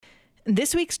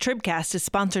This week's Tribcast is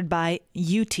sponsored by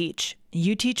UTeach.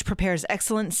 UTeach prepares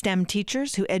excellent STEM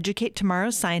teachers who educate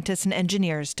tomorrow's scientists and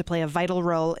engineers to play a vital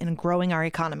role in growing our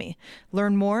economy.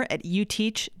 Learn more at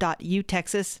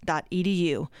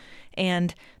uteach.utexas.edu.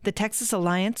 And the Texas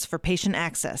Alliance for Patient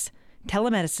Access.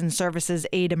 Telemedicine services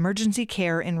aid emergency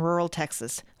care in rural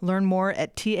Texas. Learn more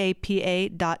at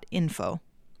tapa.info.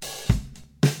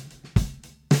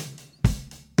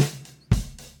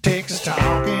 Texas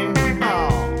Talking.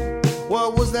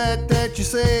 What was that you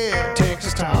said?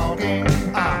 Texas Talking.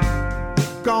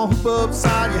 Gonna hoop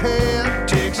upside your head.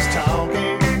 Texas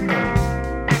Talking.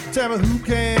 Tell me, who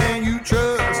can you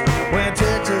trust when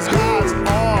Texas got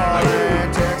all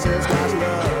and Texas got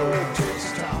love?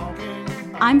 Texas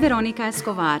Talking. I'm Veronica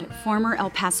Escobar, former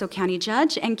El Paso County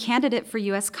judge and candidate for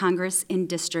U.S. Congress in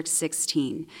District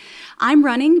 16. I'm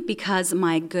running because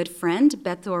my good friend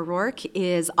Beto O'Rourke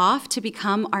is off to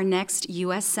become our next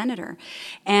U.S. Senator.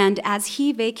 And as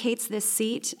he vacates this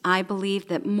seat, I believe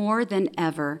that more than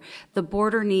ever, the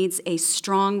border needs a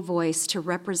strong voice to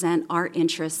represent our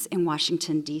interests in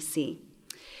Washington, D.C.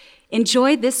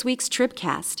 Enjoy this week's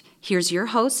Tribcast. Here's your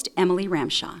host, Emily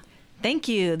Ramshaw. Thank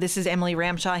you. This is Emily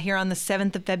Ramshaw here on the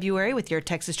 7th of February with your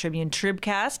Texas Tribune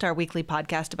Tribcast, our weekly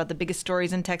podcast about the biggest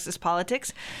stories in Texas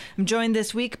politics. I'm joined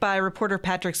this week by reporter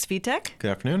Patrick Svitek.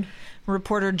 Good afternoon.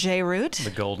 Reporter Jay Root.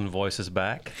 The golden voice is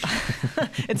back.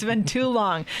 It's been too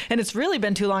long. And it's really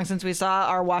been too long since we saw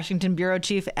our Washington bureau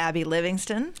chief, Abby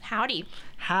Livingston. Howdy.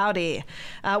 Howdy.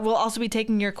 We'll also be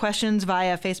taking your questions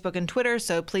via Facebook and Twitter,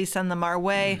 so please send them our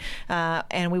way.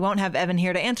 And we won't have Evan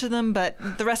here to answer them,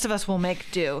 but the rest of us will make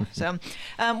do. So,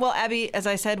 well, Abby, as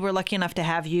I said, we're lucky enough to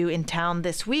have you in town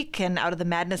this week and out of the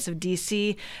madness of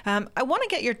D.C. I want to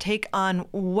get your take on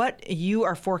what you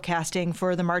are forecasting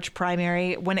for the March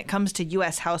primary when it comes to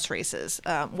U.S. House races.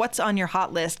 What's on your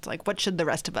hot list? Like, what should the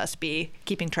rest of us be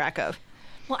keeping track of?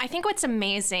 Well, I think what's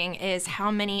amazing is how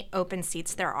many open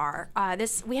seats there are.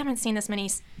 We haven't seen this many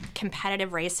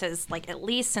competitive races, like at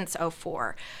least since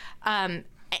 '04. And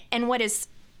what is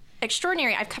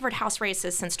extraordinary, I've covered House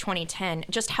races since 2010,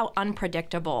 just how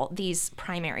unpredictable these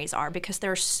primaries are because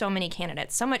there are so many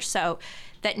candidates, so much so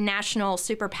that national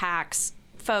super PACs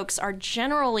folks are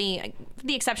generally, with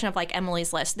the exception of like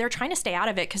Emily's List, they're trying to stay out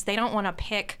of it because they don't want to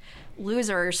pick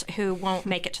losers who won't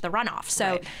make it to the runoff. So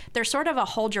right. There's sort of a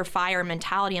hold your fire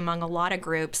mentality among a lot of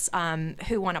groups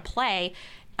who want to play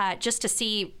just to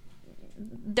see.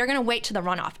 They're going to wait to the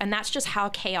runoff, and that's just how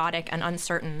chaotic and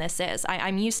uncertain this is.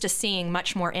 I'm used to seeing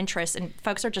much more interest, and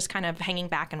folks are just kind of hanging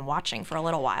back and watching for a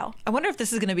little while. I wonder if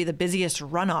this is going to be the busiest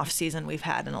runoff season we've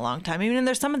had in a long time. I mean,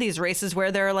 there's some of these races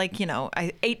where there are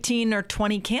 18 or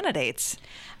 20 candidates.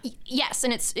 Yes,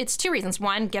 and it's two reasons.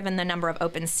 One, given the number of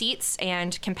open seats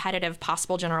and competitive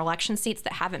possible general election seats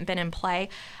that haven't been in play.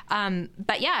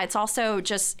 But yeah, it's also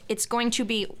it's going to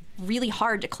be really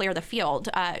hard to clear the field.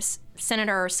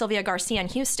 Senator Sylvia Garcia in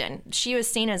Houston, she was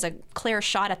seen as a clear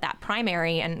shot at that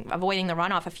primary and avoiding the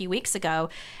runoff a few weeks ago.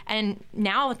 And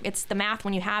now it's the math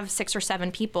when you have 6 or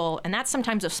 7 people, and that's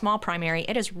sometimes a small primary,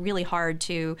 it is really hard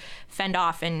to fend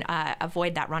off and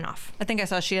avoid that runoff. I think I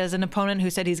saw she has an opponent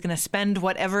who said he's going to spend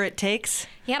whatever it takes.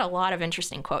 He had a lot of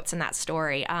interesting quotes in that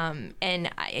story.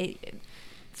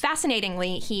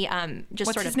 Fascinatingly, he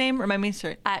What's his name? Remind me,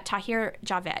 sorry. Tahir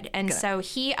Javed. And Good. So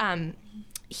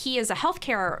he is a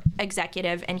healthcare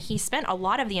executive, and he spent a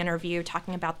lot of the interview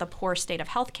talking about the poor state of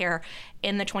healthcare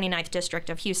in the 29th district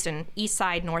of Houston, east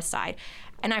side, north side.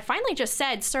 And I finally just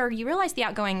said, sir, you realize the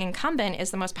outgoing incumbent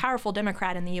is the most powerful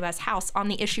Democrat in the U.S. House on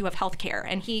the issue of healthcare.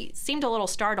 And he seemed a little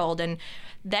startled. And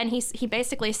then he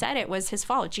basically said it was his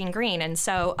fault, Gene Green. And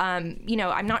so,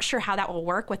 I'm not sure how that will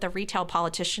work with a retail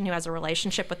politician who has a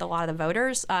relationship with a lot of the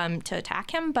voters to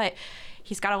attack him. But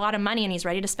he's got a lot of money and he's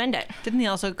ready to spend it. Didn't he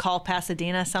also call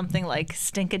Pasadena something like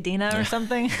Stinkadena or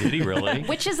something? Did he really?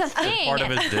 Which is a thing. Part of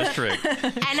his district.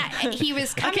 And he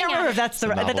was coming I can't remember if that's the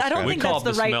right. I don't think that's the right. We call it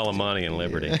the smell of money in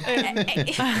Liberty.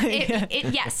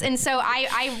 Yes, and so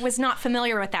I was not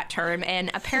familiar with that term,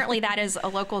 and apparently that is a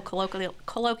local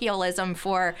colloquialism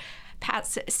for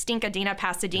Stinkadena,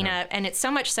 Pasadena, and it's so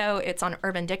much so it's on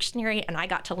Urban Dictionary, and I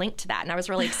got to link to that, and I was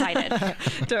really excited.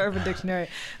 To Urban Dictionary.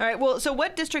 All right, well, so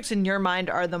what districts in your mind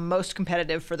are the most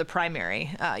competitive for the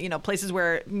primary? Places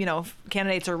where,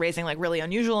 candidates are raising like really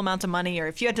unusual amounts of money, or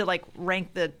if you had to like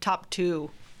rank the top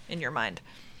 2 in your mind.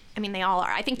 I mean, they all are.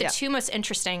 I think the 2 most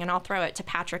interesting, and I'll throw it to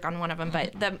Patrick on one of them,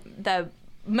 but the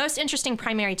most interesting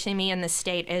primary to me in this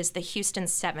state is the Houston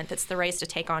 7th. It's the race to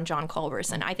take on John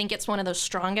Culberson. I think it's one of the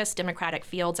strongest Democratic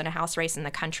fields in a House race in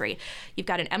the country. You've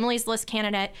got an Emily's List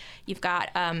candidate. You've got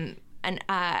a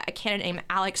candidate named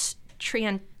Alex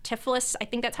Triantafyllis. I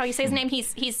think that's how you say his name.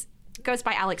 He's goes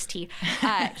by Alex T.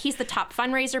 He's the top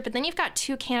fundraiser, but then you've got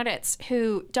two candidates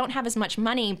who don't have as much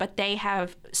money, but they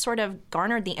have sort of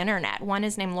garnered the internet. One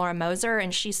is named Laura Moser,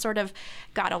 and she's sort of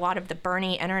got a lot of the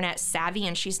Bernie internet savvy,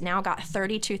 and she's now got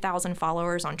 32,000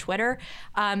 followers on Twitter.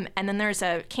 And then there's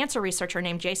a cancer researcher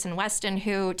named Jason Weston,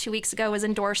 who 2 weeks ago was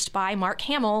endorsed by Mark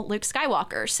Hamill, Luke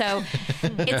Skywalker. So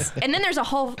and then there's a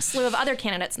whole slew of other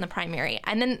candidates in the primary.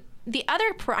 And then the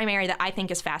other primary that I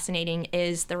think is fascinating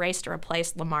is the race to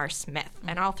replace Lamar Smith,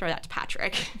 and I'll throw that to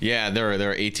Patrick. Yeah, there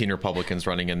are 18 Republicans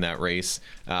running in that race.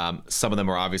 Some of them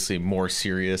are obviously more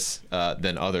serious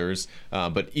than others,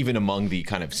 but even among the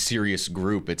kind of serious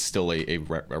group, it's still a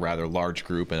rather large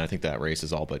group, and I think that race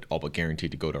is all but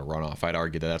guaranteed to go to a runoff. I'd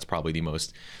argue that that's probably the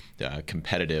most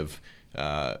competitive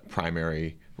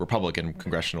primary, Republican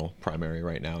congressional primary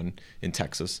right now in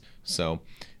Texas. So,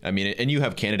 I mean, and you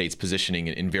have candidates positioning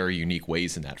in very unique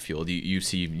ways in that field. You've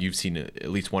seen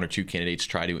at least one or two candidates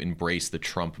try to embrace the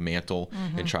Trump mantle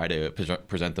and try to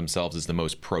present themselves as the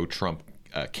most pro-Trump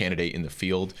candidate in the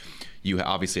field. You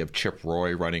obviously have Chip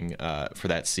Roy running for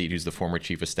that seat, who's the former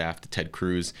chief of staff to Ted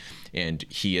Cruz, and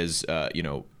he has,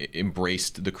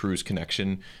 embraced the Cruz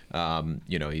connection.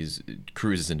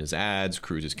 Cruz is in his ads.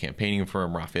 Cruz is campaigning for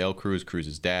him. Rafael Cruz,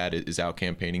 Cruz's dad, is out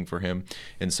campaigning for him.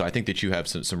 And so I think that you have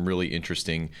some really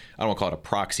interesting, I don't want to call it a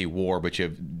proxy war, but you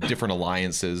have different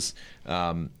alliances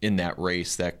in that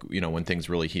race that, when things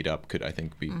really heat up, could, I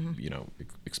think, be,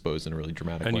 exposed in a really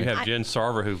dramatic way. And you have Jen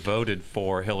Sarver, who voted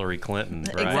for Hillary Clinton,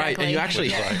 right? Exactly. Right, and you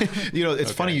actually,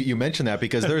 it's funny you mentioned that,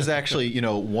 because there's actually,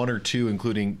 one or two,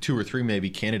 including two or three maybe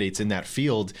candidates in that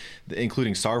field,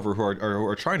 including Sarver, who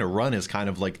are trying to run as kind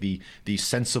of like the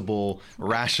sensible,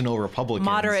 rational Republicans.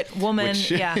 Moderate woman,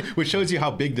 which shows you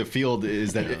how big the field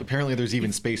is, that apparently there's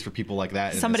even space for people like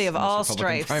that. Somebody in of all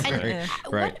Republican stripes. primary.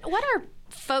 Right. What are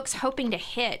folks hoping to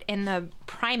hit in the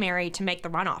primary to make the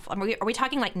runoff? Are we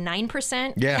talking like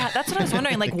 9%? Yeah, that's what I was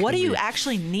wondering. Like, what do you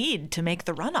actually need to make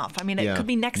the runoff? I mean, it could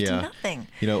be next to nothing.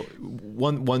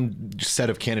 One set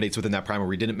of candidates within that primary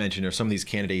we didn't mention are some of these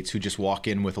candidates who just walk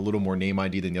in with a little more name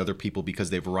ID than the other people because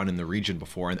they've run in the region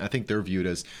before. And I think they're viewed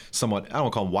as somewhat, I don't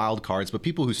want to call them wild cards, but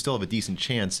people who still have a decent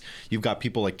chance. You've got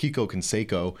people like Kiko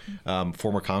Canseco,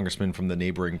 former congressman from the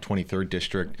neighboring 23rd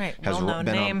district, has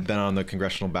been on the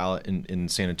congressional ballot in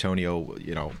San Antonio,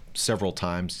 several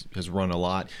times, has run a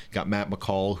lot. You got Matt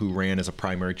McCall, who ran as a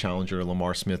primary challenger to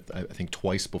Lamar Smith, I think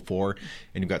twice before.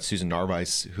 And you've got Susan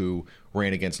Narvaez, who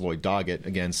ran against Lloyd Doggett,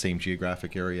 again, same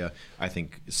geographic area, I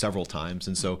think several times.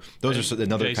 And so those are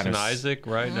another Jason kind of... Isaac,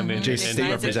 right? I mean, Jason State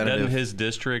Representative. Doesn't his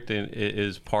district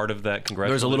is part of that congressional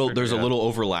There's a district? little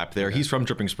overlap there. He's from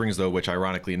Dripping Springs, though, which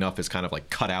ironically enough is kind of like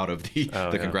cut out of the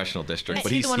congressional district. Is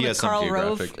But he the one he with has some Karl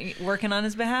geographic... Rove working on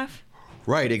his behalf?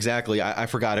 Right, exactly. I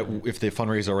forgot if the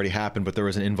fundraiser already happened, but there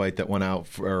was an invite that went out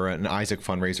for an Isaac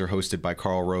fundraiser hosted by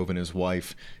Karl Rove and his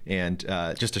wife. And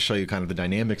just to show you kind of the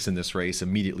dynamics in this race,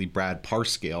 immediately Brad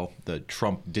Parscale, the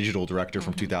Trump digital director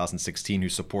from 2016,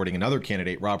 who's supporting another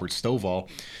candidate, Robert Stovall,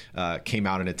 came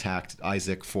out and attacked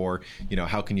Isaac for,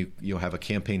 how can you have a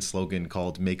campaign slogan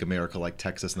called "Make America Like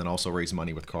Texas" and then also raise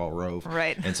money with Karl Rove.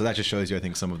 Right. And so that just shows you, I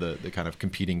think, some of the kind of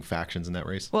competing factions in that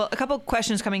race. Well, a couple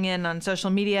questions coming in on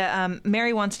social media.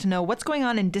 Mary wants to know what's going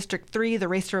on in District 3, the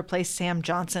race to replace Sam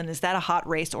Johnson. Is that a hot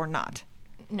race or not?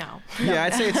 No. Yeah,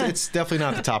 I'd say it's definitely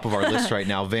not at the top of our list right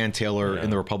now. Van Taylor in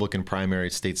the Republican primary,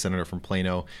 state senator from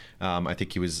Plano. I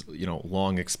think he was,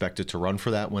 long expected to run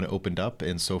for that when it opened up,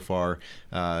 and so far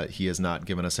he has not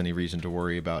given us any reason to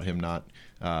worry about him not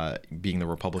being the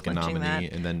Republican nominee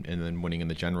and then winning in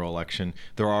the general election.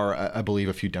 There are, I believe,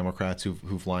 a few Democrats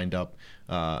who've lined up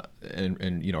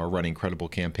and are running credible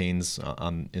campaigns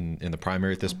in the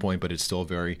primary at this point, but it's still a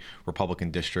very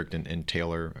Republican district, and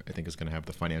Taylor, I think, is going to have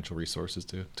the financial resources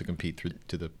to compete through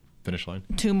to the finish line.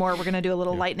 Two more. We're going to do a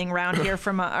little lightning round here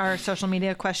from our social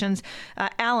media questions.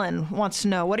 Alan wants to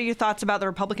know, what are your thoughts about the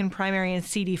Republican primary in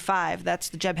CD5? That's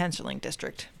the Jeb Hensarling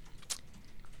district.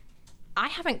 I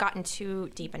haven't gotten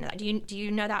too deep into that. Do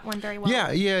you know that one very well?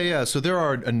 Yeah. So there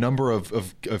are a number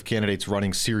of candidates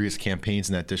running serious campaigns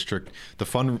in that district. The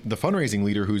fundraising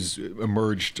leader who's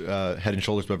emerged head and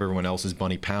shoulders above everyone else is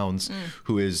Bunny Pounds,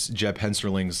 who is Jeb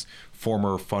Hensarling's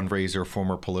former fundraiser,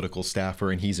 former political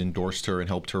staffer, and he's endorsed her and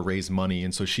helped her raise money.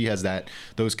 And so she has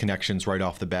those connections right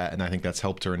off the bat, and I think that's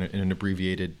helped her in an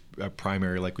abbreviated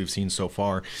primary like we've seen so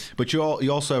far. But you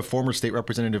also have former state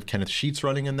representative Kenneth Sheets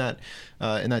running in that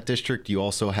district. You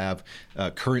also have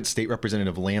current state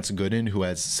representative Lance Gooden, who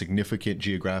has significant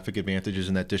geographic advantages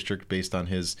in that district based on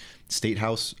his state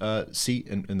house seat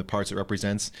and the parts it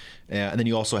represents. And then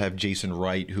you also have Jason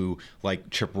Wright, who, like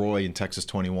Chip Roy in Texas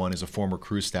 21, is a former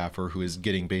Cruz staffer who is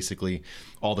getting basically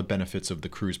all the benefits of the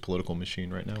Cruz political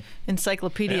machine right now.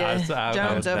 Encyclopedia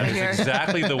Jones over that here. is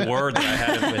exactly the word that I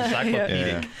had of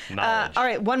encyclopedic knowledge. All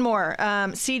right, one more.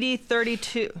 CD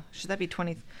 32. Should that be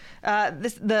 20?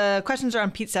 The questions are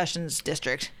on Pete Sessions'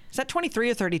 district. Is that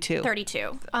 23 or 32?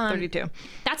 32. 32.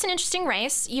 That's an interesting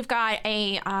race. You've got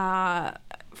a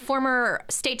former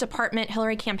State Department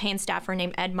Hillary campaign staffer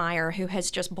named Ed Meyer, who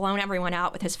has just blown everyone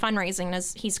out with his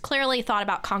fundraising. He's clearly thought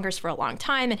about Congress for a long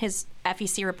time, and his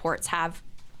FEC reports have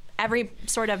every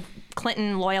sort of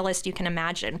Clinton loyalist you can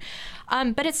imagine.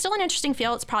 But it's still an interesting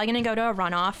field. It's probably going to go to a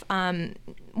runoff.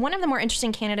 One of the more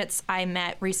interesting candidates I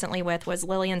met recently with was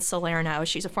Lillian Salerno.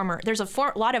 She's there's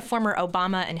a lot of former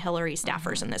Obama and Hillary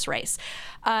staffers in this race.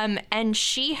 And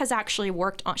she has actually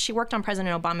worked on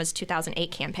President Obama's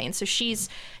 2008 campaign. So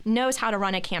knows how to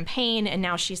run a campaign, and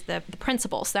now she's the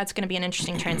principal. So that's going to be an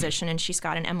interesting transition, and she's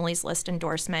got an Emily's List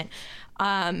endorsement.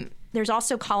 There's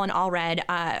also Colin Allred,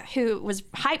 who was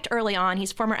hyped early on.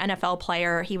 He's a former NFL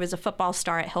player. He was a football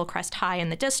star at Hillcrest High in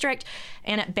the district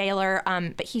and at Baylor,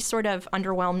 but he sort of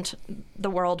underwhelmed the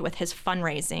world with his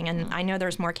fundraising. And I know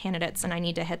there's more candidates, and I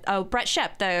need to hit. Oh, Brett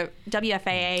Shipp, the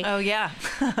WFAA. Oh, yeah.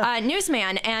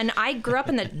 Newsman. And I grew up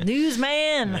in the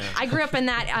newsman. I grew up in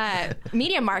that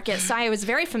media market, so I was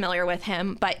very familiar with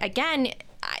him. But again,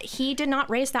 he did not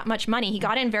raise that much money. He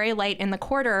got in very late in the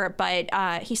quarter, but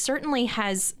he certainly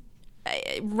has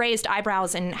raised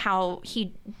eyebrows in how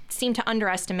he seemed to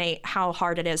underestimate how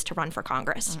hard it is to run for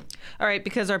Congress. All right,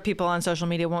 because our people on social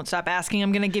media won't stop asking,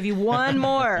 I'm going to give you one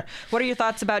more. What are your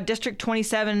thoughts about District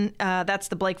 27? That's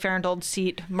the Blake Farenthold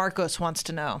seat. Marcos wants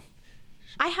to know.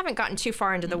 I haven't gotten too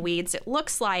far into the weeds. It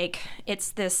looks like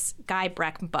it's this guy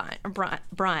Breck Brun.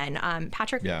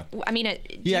 Patrick. Yeah. I mean,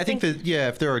 I think that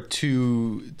if there are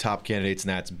two top candidates, and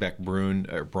that's Beck Brun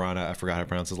or Brun, I forgot how to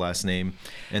pronounce his last name,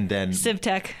 and then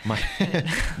CivTech.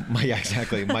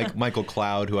 Exactly. Michael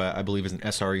Cloud, who I believe is an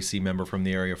SREC member from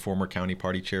the area, former county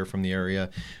party chair from the area.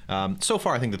 So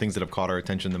far, I think the things that have caught our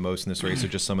attention the most in this race are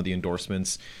just some of the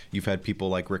endorsements. You've had people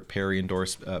like Rick Perry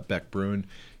endorse Beck Brun.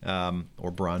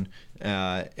 Or Brun.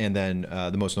 And then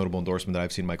the most notable endorsement that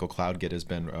I've seen Michael Cloud get has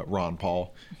been Ron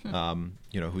Paul,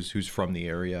 who's from the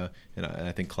area. And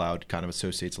I think Cloud kind of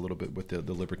associates a little bit with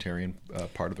the libertarian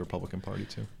part of the Republican Party,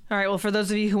 too. All right, well, for those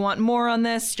of you who want more on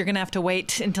this, you're going to have to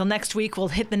wait until next week. We'll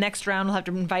hit the next round. We'll have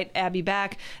to invite Abby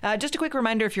back. Just a quick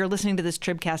reminder, if you're listening to this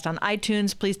Tribcast on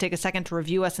iTunes, please take a second to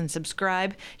review us and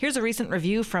subscribe. Here's a recent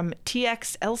review from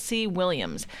TXLC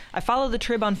Williams. I follow the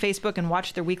Trib on Facebook and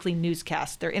watch their weekly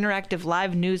newscast. Their interactive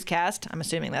live newscast, I'm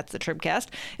assuming that's the Tribcast,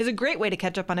 is a great way to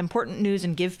catch up on important news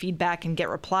and give feedback and get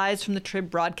replies from the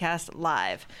Trib broadcast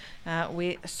live.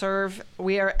 We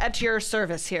are at your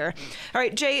service here. All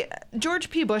right, Jay, George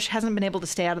P. Bush hasn't been able to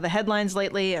stay out of the headlines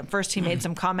lately. At first, he made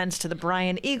some comments to the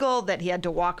Bryan Eagle that he had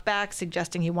to walk back,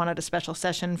 suggesting he wanted a special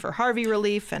session for Harvey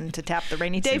relief and to tap the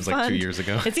rainy day Seems fund. like 2 years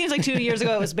ago. It seems like 2 years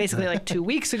ago. It was basically like 2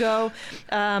 weeks ago.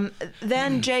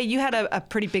 Then, Jay, you had a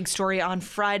pretty big story on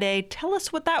Friday. Tell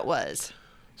us what that was.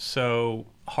 So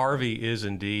Harvey is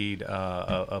indeed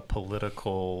a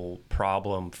political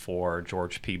problem for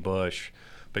George P. Bush,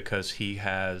 because he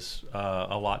has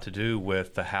a lot to do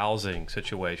with the housing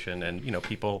situation. And,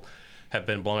 people have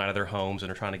been blown out of their homes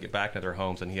and are trying to get back into their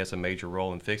homes, and he has a major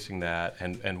role in fixing that.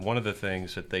 And one of the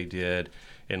things that they did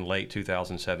in late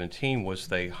 2017 was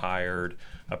they hired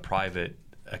a private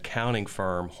accounting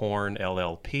firm, Horn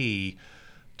LLP,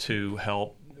 to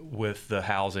help with the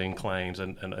housing claims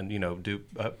and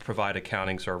provide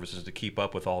accounting services to keep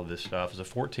up with all of this stuff.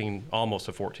 It's almost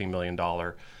a $14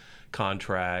 million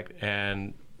contract.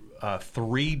 And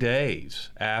 3 days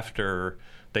after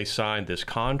they signed this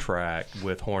contract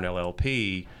with Horn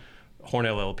LLP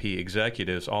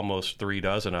executives, almost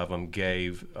 36 of them,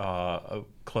 gave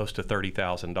close to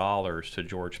 $30,000 to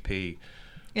George P.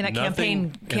 In a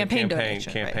campaign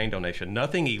donation. Campaign donation.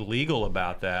 Nothing illegal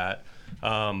about that,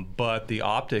 but the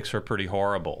optics are pretty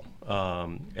horrible.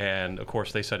 And of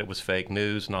course, they said it was fake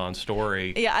news,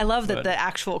 non-story. Yeah, I love that the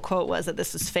actual quote was that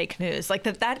this is fake news. Like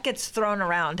that gets thrown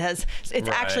around as it's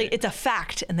Right. actually it's a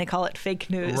fact, and they call it fake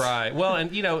news. Right. Well, and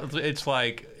it's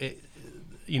like,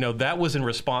 that was in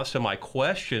response to my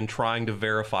question, trying to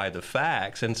verify the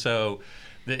facts, and so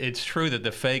it's true that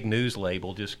the fake news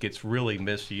label just gets really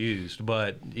misused,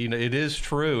 but it is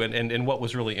true. And what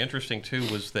was really interesting too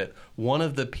was that one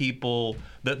of the people,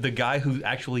 the guy who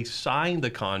actually signed the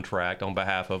contract on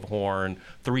behalf of Horn,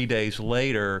 3 days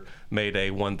later made a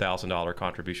 $1,000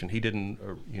 contribution. He didn't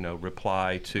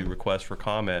reply to requests for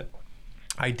comment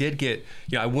I did get,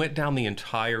 I went down the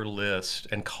entire list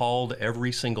and called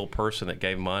every single person that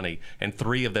gave money, and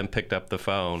 3 of them picked up the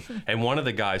phone. And one of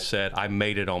the guys said, I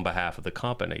made it on behalf of the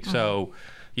company. So,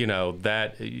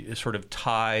 that sort of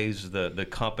ties the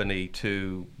company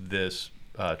to this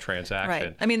transaction.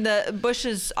 Right. I mean, the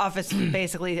Bush's office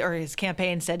basically, or his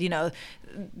campaign said,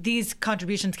 these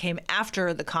contributions came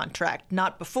after the contract,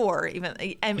 not before. Even.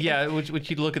 Which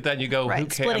you look at that and you go, right. who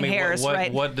cares? Splitting hairs,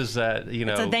 what, what does that,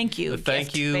 It's a thank you. A thank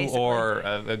gift, you, basically. or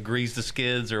agrees the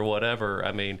skids or whatever.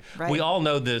 I mean, we all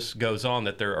know this goes on,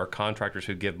 that there are contractors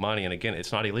who give money, and again,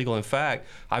 it's not illegal. In fact,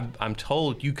 I'm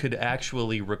told you could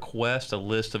actually request a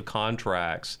list of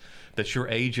contracts that your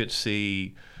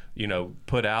agency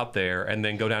put out there, and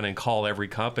then go down and call every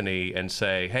company and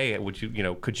say, hey, would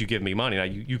you, could you give me money? Now,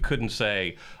 you couldn't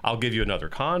say, I'll give you another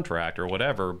contract or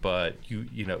whatever, but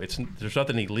there's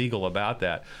nothing illegal about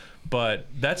that. But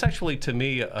that's actually, to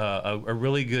me, a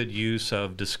really good use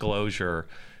of disclosure,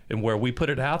 and where we put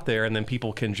it out there and then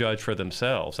people can judge for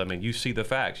themselves. I mean, you see the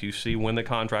facts. You see when the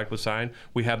contract was signed.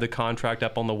 We have the contract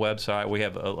up on the website. We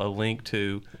have a link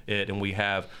to it, and we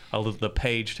have the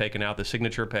page taken out, the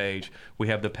signature page. We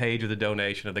have the page of the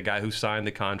donation of the guy who signed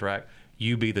the contract.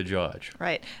 You be the judge.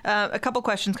 Right. A couple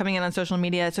questions coming in on social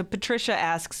media. So Patricia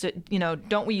asks,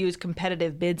 don't we use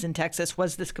competitive bids in Texas?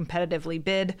 Was this competitively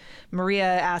bid? Maria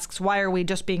asks, why are we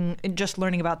just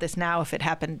learning about this now if it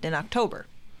happened in October?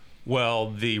 Well,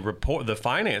 the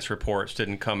finance reports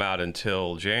didn't come out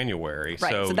until January.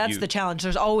 Right, so that's the challenge.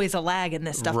 There's always a lag in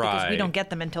this stuff because we don't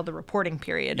get them until the reporting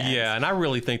period ends. Yeah, and I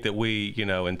really think that we,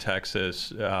 in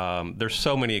Texas, there's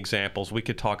so many examples. We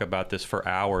could talk about this for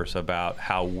hours about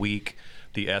how weak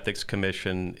the Ethics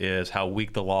Commission is, how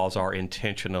weak the laws are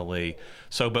intentionally.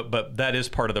 So, but that is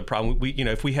part of the problem. We,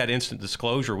 if we had instant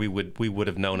disclosure, we would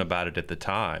have known about it at the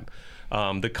time.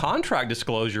 The contract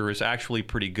disclosure is actually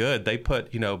pretty good. They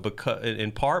put,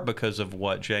 in part because of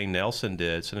what Jane Nelson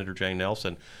did, Senator Jane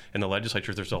Nelson, in the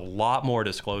legislature, there's a lot more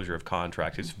disclosure of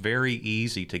contracts. It's very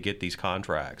easy to get these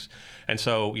contracts. And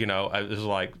so, it was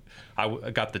like, I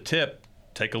got the tip,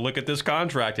 take a look at this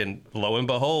contract, and lo and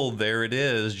behold, there it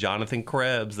is, Jonathan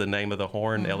Krebs, the name of the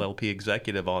Horn LLP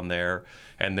executive on there.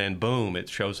 And then, boom, it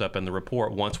shows up in the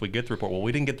report once we get the report. Well,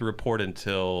 we didn't get the report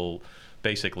until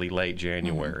basically late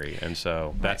January, and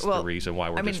so that's the reason why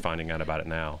we're just finding out about it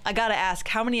now. I got to ask,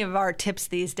 how many of our tips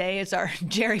these days are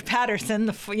Jerry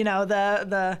Patterson,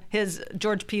 his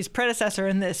George P.'s predecessor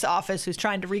in this office, who's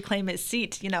trying to reclaim his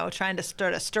seat, trying to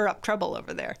stir up trouble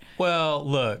over there? Well,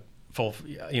 look.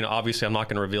 Obviously, I'm not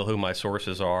going to reveal who my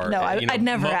sources are. No, I'd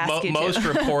never ask you most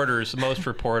to. Most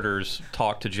reporters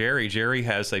talk to Jerry. Jerry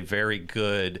has a very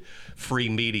good free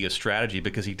media strategy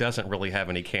because he doesn't really have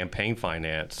any campaign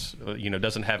finance.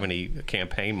 Doesn't have any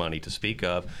campaign money to speak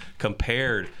of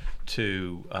compared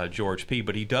to George P.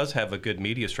 But he does have a good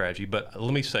media strategy. But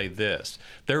let me say this.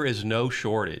 There is no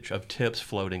shortage of tips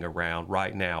floating around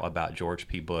right now about George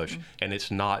P. Bush, and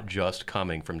it's not just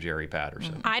coming from Jerry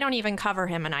Patterson. I don't even cover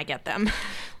him, and I get them.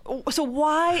 So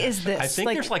why is this? I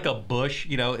think there's like a Bush,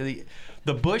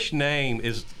 the Bush name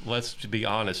is, let's be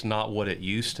honest, not what it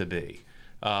used to be.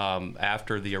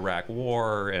 After the Iraq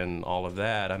War and all of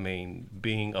that, I mean,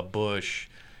 being a Bush,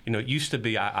 it used to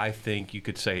be, I think you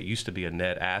could say it used to be a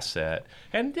net asset.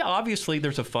 And obviously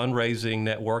there's a fundraising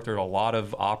network. There are a lot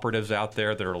of operatives out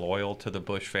there that are loyal to the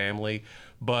Bush family.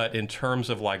 But in terms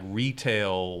of like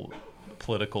retail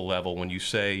political level, when you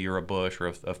say you're a Bush or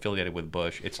affiliated with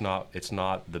Bush, it's not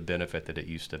the benefit that it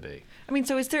used to be. I mean,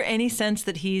 so is there any sense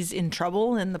that he's in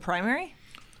trouble in the primary?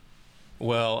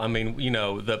 Well, I mean,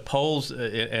 the polls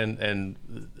and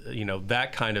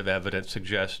that kind of evidence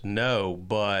suggests no,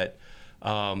 but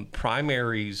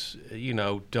primaries,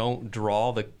 don't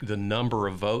draw the number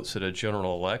of votes that a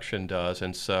general election does.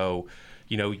 And so,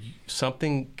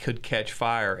 something could catch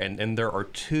fire. And there are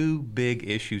 2 big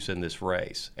issues in this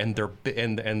race, and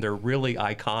they're really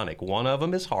iconic. One of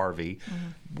them is Harvey,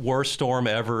 worst storm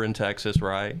ever in Texas,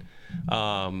 right?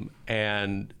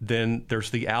 And then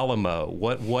there's the Alamo.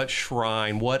 What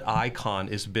shrine, what icon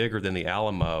is bigger than the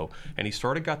Alamo? And he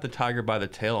sort of got the tiger by the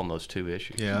tail on those 2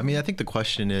 issues. Yeah, I mean, I think the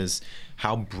question is,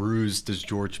 how bruised does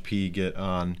George P.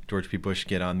 Bush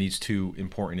get on these 2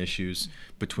 important issues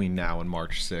between now and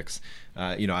March 6th?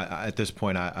 At this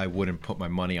point, I wouldn't put my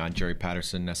money on Jerry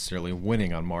Patterson necessarily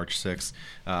winning on March 6th,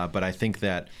 but I think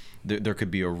that there could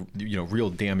be a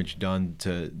real damage done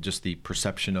to just the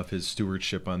perception of his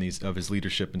stewardship of his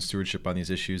leadership and stewardship on these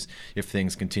issues if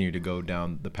things continue to go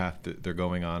down the path that they're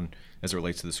going on as it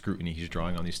relates to the scrutiny he's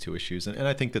drawing on these 2 issues. And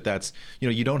I think that's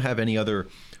you don't have any other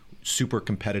super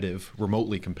competitive,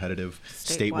 remotely competitive,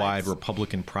 statewide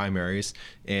Republican primaries,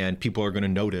 and people are going to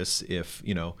notice if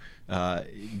the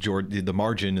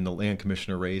margin in the land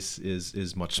commissioner race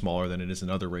is much smaller than it is in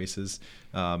other races,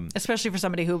 especially for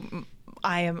somebody who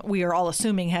we are all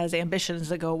assuming has ambitions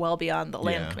that go well beyond the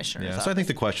land commissioner. Yeah. So I think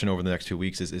the question over the next 2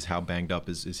 weeks is how banged up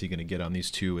is he going to get on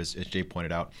these two, as Jay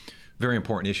pointed out, very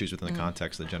important issues within the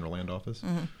context of the General Land Office.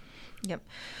 Yep.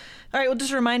 All right, well,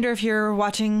 just a reminder, if you're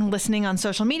listening on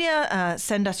social media,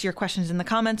 send us your questions in the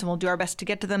comments and we'll do our best to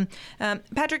get to them.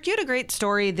 Patrick, you had a great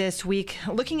story this week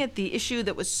looking at the issue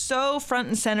that was so front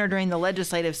and center during the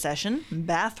legislative session,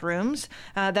 bathrooms,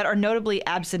 that are notably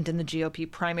absent in the GOP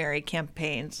primary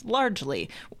campaigns, largely.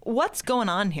 What's going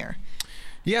on here?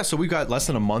 Yeah, so we've got less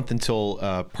than a month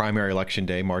until primary election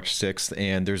day, March 6th,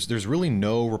 and there's really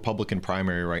no Republican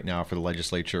primary right now for the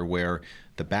legislature where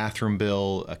the bathroom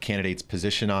bill, a candidate's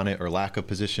position on it or lack of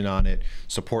position on it,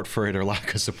 support for it or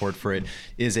lack of support for it,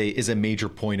 is a major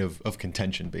point of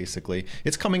contention, basically.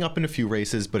 It's coming up in a few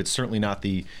races, but it's certainly not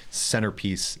the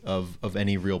centerpiece of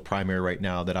any real primary right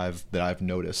now that I've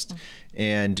noticed.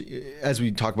 And as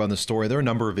we talk about in the story, there are a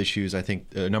number of issues, I think,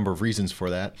 a number of reasons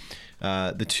for that.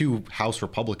 The two House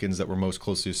Republicans that were most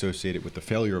closely associated with the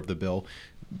failure of the bill,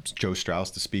 Joe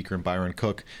Straus, the Speaker, and Byron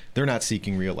Cook, they're not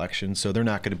seeking re-election, so they're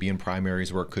not going to be in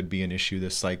primaries where it could be an issue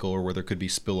this cycle or where there could be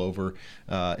spillover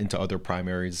into other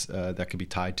primaries that could be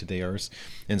tied to theirs.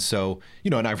 And so,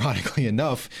 and ironically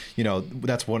enough,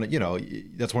 that's one of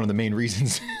the main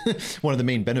reasons, one of the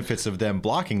main benefits of them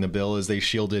blocking the bill is they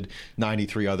shielded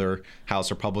 93 other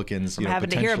House Republicans from having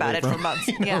to hear about it for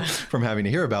months. From having to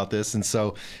hear about this. And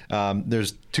so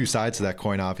there's two sides to that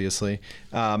coin, obviously.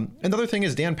 Another thing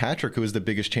is Dan Patrick, who is the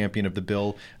biggest champion of the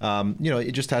bill.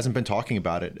 It just hasn't been talking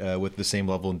about it with the same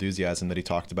level of enthusiasm that he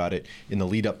talked about it in the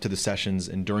lead up to the sessions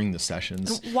and during the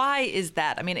sessions. Why is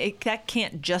that? I mean, that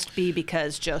can't just be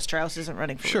because Joe Straus isn't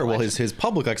running for Sure. re-election. Well, his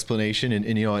public explanation, and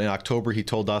in October he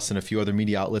told us and a few other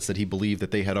media outlets that he believed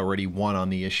that they had already won on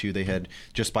the issue. They had,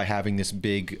 just by having this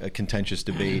big contentious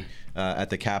debate at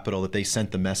the Capitol, that they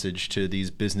sent the message to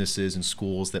these businesses and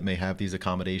schools that may have these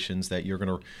accommodations that you're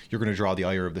gonna draw the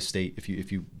ire of the state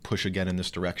if you push again in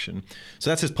this direction. So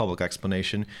that's his public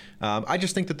explanation. I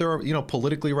just think that there are,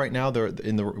 politically right now, there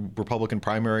in the Republican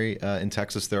primary in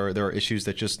Texas, there are issues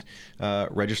that just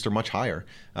register much higher.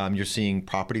 You're seeing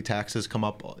property taxes come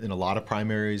up in a lot of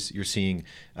primaries. You're seeing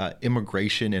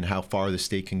immigration and how far the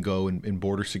state can go in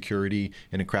border security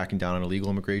and in cracking down on illegal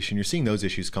immigration. You're seeing those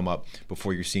issues come up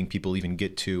before you're seeing people even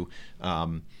get to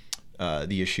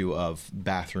the issue of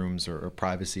bathrooms or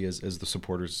privacy, as the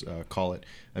supporters call it.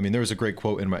 I mean, there was a great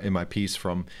quote in my piece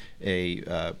from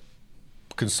a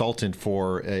consultant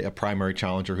for a primary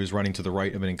challenger who's running to the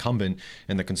right of an incumbent,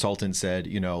 and the consultant said,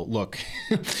 look,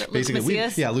 basically,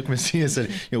 Luke Macias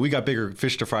said, we got bigger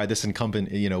fish to fry. This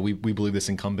incumbent, we believe this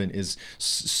incumbent is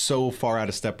so far out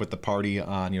of step with the party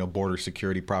on, border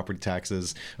security, property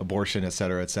taxes, abortion, et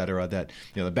cetera, that,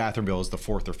 the bathroom bill is the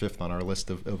fourth or fifth on our list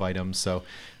of items. So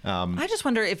I just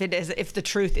wonder if the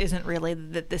truth isn't really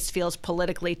that this feels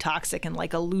politically toxic and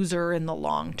like a loser in the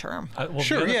long term.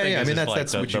 Sure. Yeah. I mean,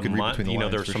 that's what you could read between the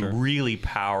lines. There's some really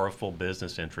powerful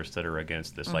business interests that are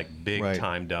against this, like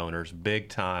big-time donors,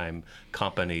 big-time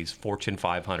companies, Fortune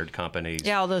 500 companies.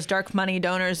 Yeah, all those dark money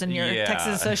donors in your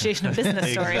Texas Association of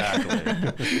Business story.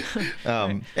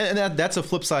 Exactly. And that's a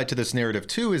flip side to this narrative,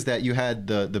 too, is that you had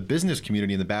the business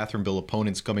community and the bathroom bill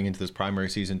opponents coming into this primary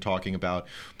season talking about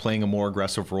playing a more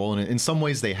aggressive role. And in some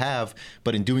ways they have,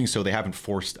 but in doing so, they haven't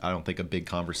forced, I don't think, a big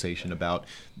conversation about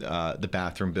the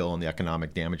bathroom bill and the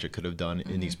economic damage it could have done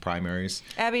in these primaries.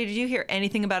 Abby, did you hear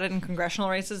anything about it in congressional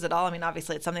races at all? I mean,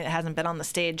 obviously it's something that hasn't been on the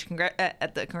stage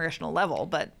at the congressional level,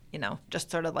 but,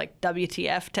 just sort of like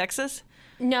WTF Texas?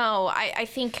 No, I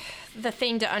think the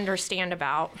thing to understand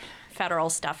about federal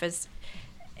stuff is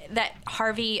that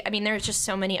Harvey, there's just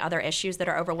so many other issues that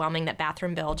are overwhelming that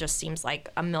bathroom bill just seems like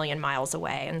a million miles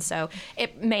away. And so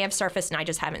it may have surfaced and I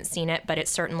just haven't seen it, but it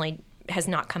certainly has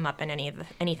not come up in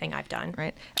anything I've done.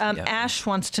 Right. Ash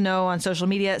wants to know on social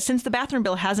media, since the bathroom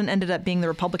bill hasn't ended up being the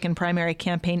Republican primary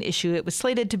campaign issue it was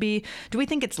slated to be, do we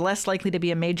think it's less likely to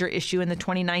be a major issue in the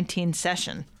 2019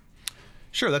 session?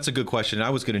 Sure, that's a good question. I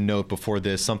was going to note before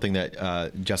this something that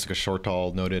Jessica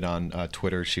Shortall noted on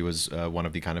Twitter. She was one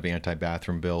of the kind of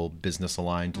anti-bathroom bill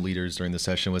business-aligned leaders during the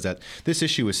session, was that this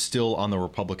issue is still on the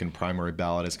Republican primary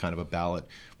ballot as kind of a ballot,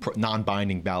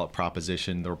 non-binding ballot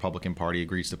proposition. The Republican Party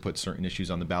agrees to put certain issues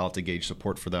on the ballot to gauge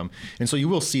support for them. And so you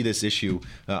will see this issue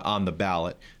on the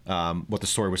ballot. What the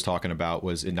story was talking about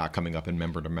was it not coming up in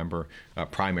member-to-member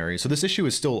primaries. So this issue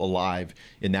is still alive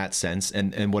in that sense.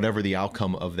 And whatever the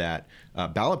outcome of that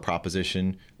ballot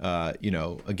proposition,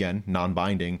 again,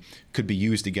 non-binding, could be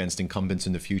used against incumbents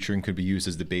in the future and could be used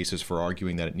as the basis for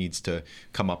arguing that it needs to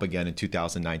come up again in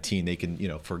 2019. They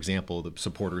can, for example, the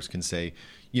supporters can say,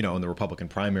 in the Republican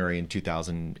primary in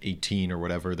 2018 or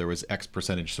whatever, there was X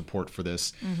percentage support for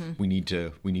this. We need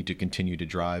to continue to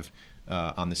drive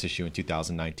on this issue in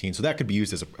 2019. So that could be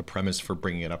used as a premise for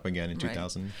bringing it up again in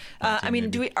 2019. I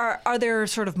mean, are there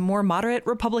sort of more moderate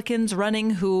Republicans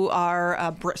running who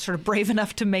are sort of brave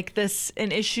enough to make this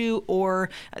an issue, or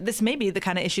this may be the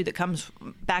kind of issue that comes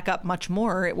back up much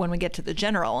more when we get to the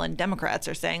general and Democrats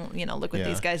are saying, look what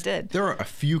these guys did. There are a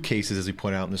few cases, as we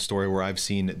point out in the story, where I've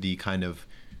seen the kind of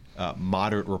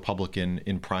moderate Republican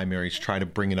in primaries try to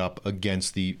bring it up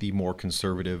against the more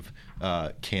conservative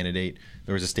candidate.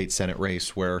 There was a state Senate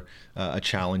race where a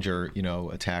challenger,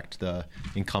 attacked the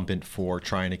incumbent for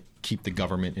trying to keep the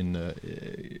government in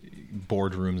the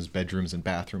boardrooms, bedrooms, and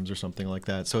bathrooms or something like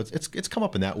that. So it's come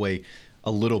up in that way a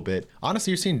little bit.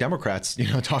 Honestly, you're seeing Democrats,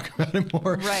 talk about it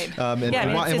more. Right.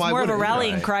 It's more of a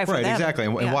rallying cry for them. Right, exactly.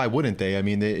 And why wouldn't they? I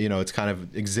mean, it's kind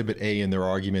of exhibit A in their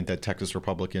argument that Texas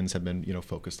Republicans have been,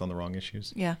 focused on the wrong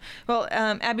issues. Yeah. Well,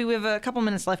 Abby, we have a couple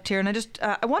minutes left here, and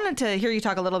I wanted to hear you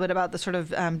talk a little bit about the sort of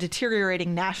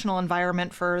deteriorating national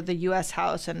environment for the U.S.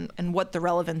 House and what the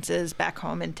relevance is back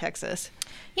home in Texas.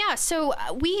 Yeah. So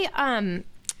we.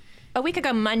 A week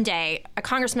ago Monday, a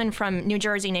congressman from New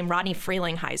Jersey named Rodney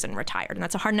Frelinghuysen retired. And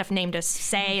that's a hard enough name to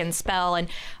say and spell. And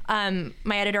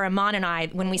my editor, Aman, and I,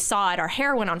 when we saw it, our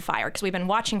hair went on fire because we've been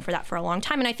watching for that for a long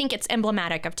time. And I think it's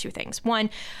emblematic of two things. One,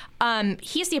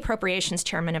 he's the appropriations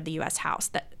chairman of the U.S. House.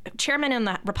 The chairman and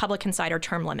the Republican side are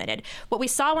term limited. What we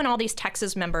saw when all these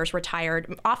Texas members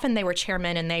retired, often they were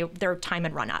chairmen and their time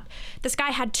had run up. This guy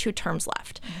had 2 terms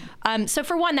left. So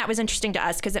for one, that was interesting to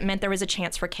us because it meant there was a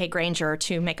chance for Kay Granger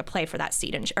to make a play for that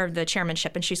seat or the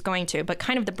chairmanship, and she's going to. But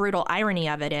kind of the brutal irony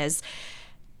of it is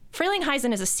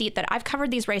Frelinghuysen is a seat that I've covered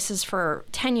these races for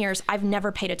 10 years. I've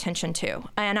never paid attention to.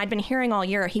 And I've been hearing all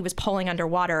year he was polling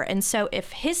underwater. And so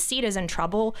if his seat is in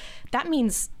trouble, that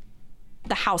means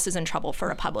the House is in trouble for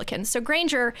Republicans. So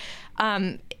Granger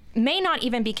may not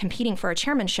even be competing for a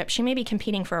chairmanship. She may be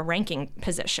competing for a ranking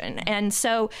position. And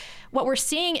so what we're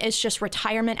seeing is just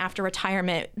retirement after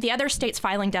retirement. The other states'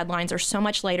 filing deadlines are so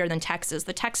much later than Texas.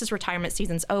 The Texas retirement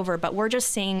season's over, but we're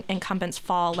just seeing incumbents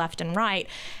fall left and right.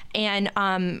 And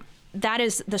that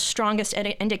is the strongest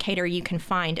indicator you can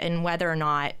find in whether or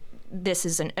not this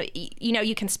is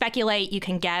you can speculate, you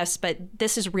can guess, but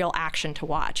this is real action to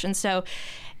watch. And so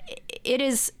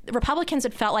Republicans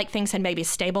had felt like things had maybe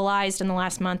stabilized in the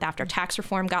last month after tax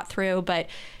reform got through, but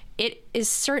it is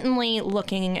certainly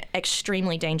looking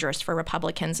extremely dangerous for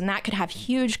Republicans, and that could have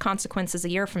huge consequences a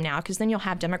year from now, because then you'll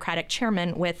have Democratic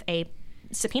chairmen with a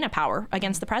subpoena power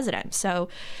against the president. So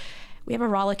we have a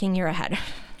rollicking year ahead.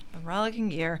 A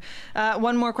rollicking year.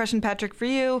 One more question, Patrick, for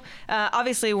you.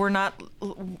 Obviously, we're not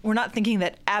thinking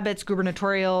that Abbott's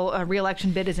gubernatorial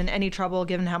re-election bid is in any trouble,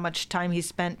 given how much time he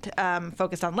spent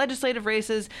focused on legislative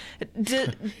races.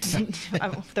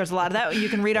 There's a lot of that. You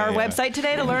can read our website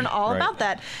today to learn all about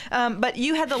that. But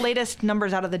you had the latest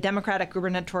numbers out of the Democratic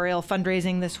gubernatorial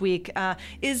fundraising this week.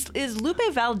 Is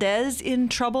Lupe Valdez in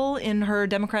trouble in her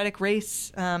Democratic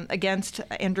race against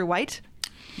Andrew White?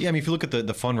 Yeah, I mean, if you look at the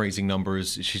fundraising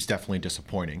numbers, she's definitely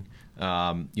disappointing.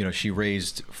 She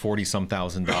raised $40-some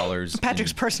thousand.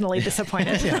 Patrick's personally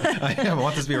disappointed. I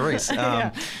want this to be a race.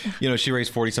 She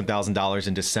raised $40-some thousand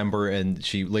in December, and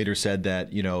she later said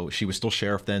that she was still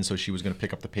sheriff then, so she was going to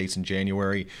pick up the pace in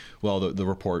January. Well, the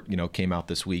report came out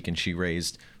this week, and she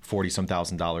raised $40-some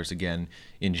thousand again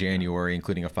in January,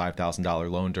 including a $5,000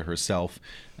 loan to herself.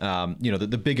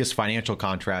 The biggest financial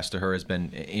contrast to her has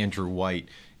been Andrew White,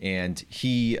 and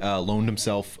he loaned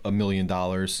himself $1 million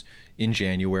in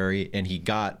January, and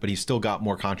but he still got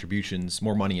more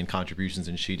money in contributions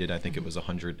than she did. I think it was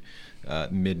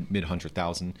mid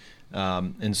 100,000.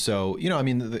 And so,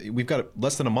 we've got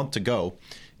less than a month to go,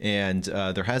 and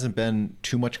there hasn't been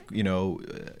too much,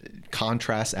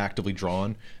 contrast actively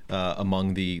drawn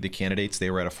among the candidates. They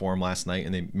were at a forum last night,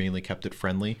 and they mainly kept it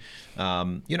friendly.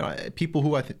 People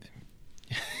who I think.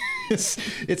 It's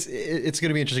going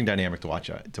to be an interesting dynamic to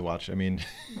watch. I mean,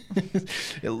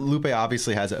 Lupe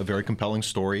obviously has a very compelling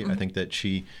story. I think that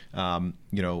she,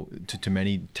 to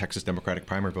many Texas Democratic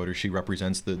primary voters, she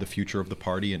represents the future of the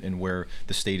party and where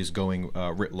the state is going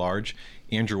writ large.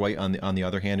 Andrew White, on the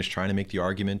other hand, is trying to make the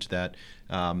argument that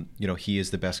he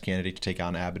is the best candidate to take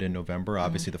on Abbott in November.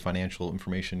 Obviously, the financial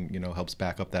information helps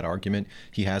back up that argument.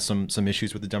 He has some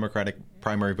issues with the Democratic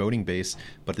primary voting base,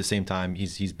 but at the same time,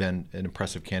 he's been an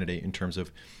impressive candidate in terms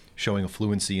of showing a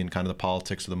fluency in kind of the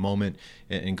politics of the moment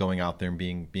and going out there and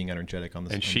being energetic on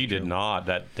this. And she did not.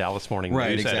 That Dallas Morning Right,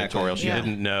 News exactly. editorial, she Yeah.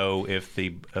 didn't know if the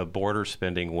border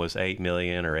spending was $8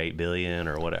 million or $8 billion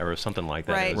or whatever, something like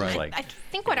that. Right. It was just Right. like, I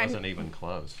think what it I'm wasn't even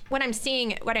close. what I'm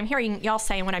seeing, what I'm hearing y'all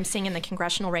say, and what I'm seeing in the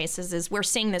congressional races is we're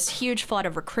seeing this huge flood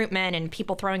of recruitment and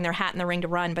people throwing their hat in the ring to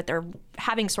run, but they're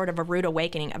having sort of a rude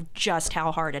awakening of just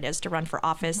how hard it is to run for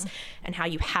office and how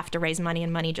you have to raise money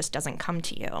and money just doesn't come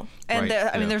to you. And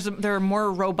Right, I mean, yeah. there are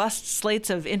more robust slates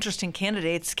of interesting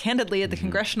candidates, candidly, at the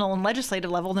congressional and legislative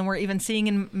level than we're even seeing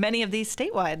in many of these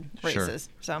statewide Sure. races.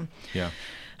 So, Yeah.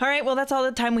 all right, well, that's all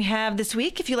the time we have this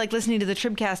week. If you like listening to the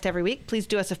Tribcast every week, please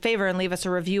do us a favor and leave us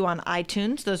a review on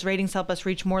iTunes. Those ratings help us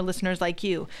reach more listeners like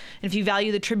you. And if you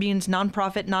value the Tribune's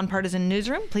nonprofit, nonpartisan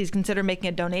newsroom, please consider making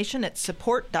a donation at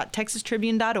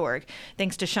support.texastribune.org.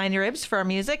 Thanks to Shiny Ribs for our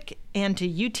music and to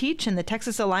UTeach and the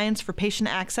Texas Alliance for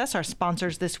Patient Access, our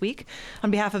sponsors this week.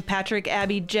 On behalf of Patrick,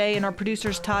 Abby, Jay, and our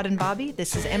producers Todd and Bobby,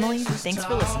 this is Emily. Thanks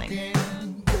for listening.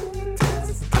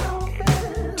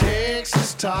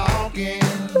 Texas talking.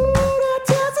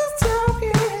 Texas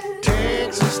talking.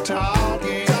 Texas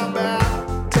talking. Talk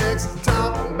about Texas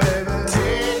talking, baby.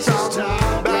 Texas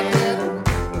talking about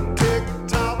that.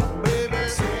 Texas talking, baby.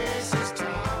 Texas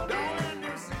talking. Don't let me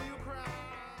see you cry.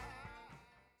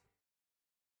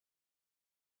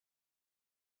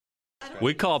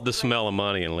 We called the smell of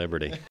money in Liberty.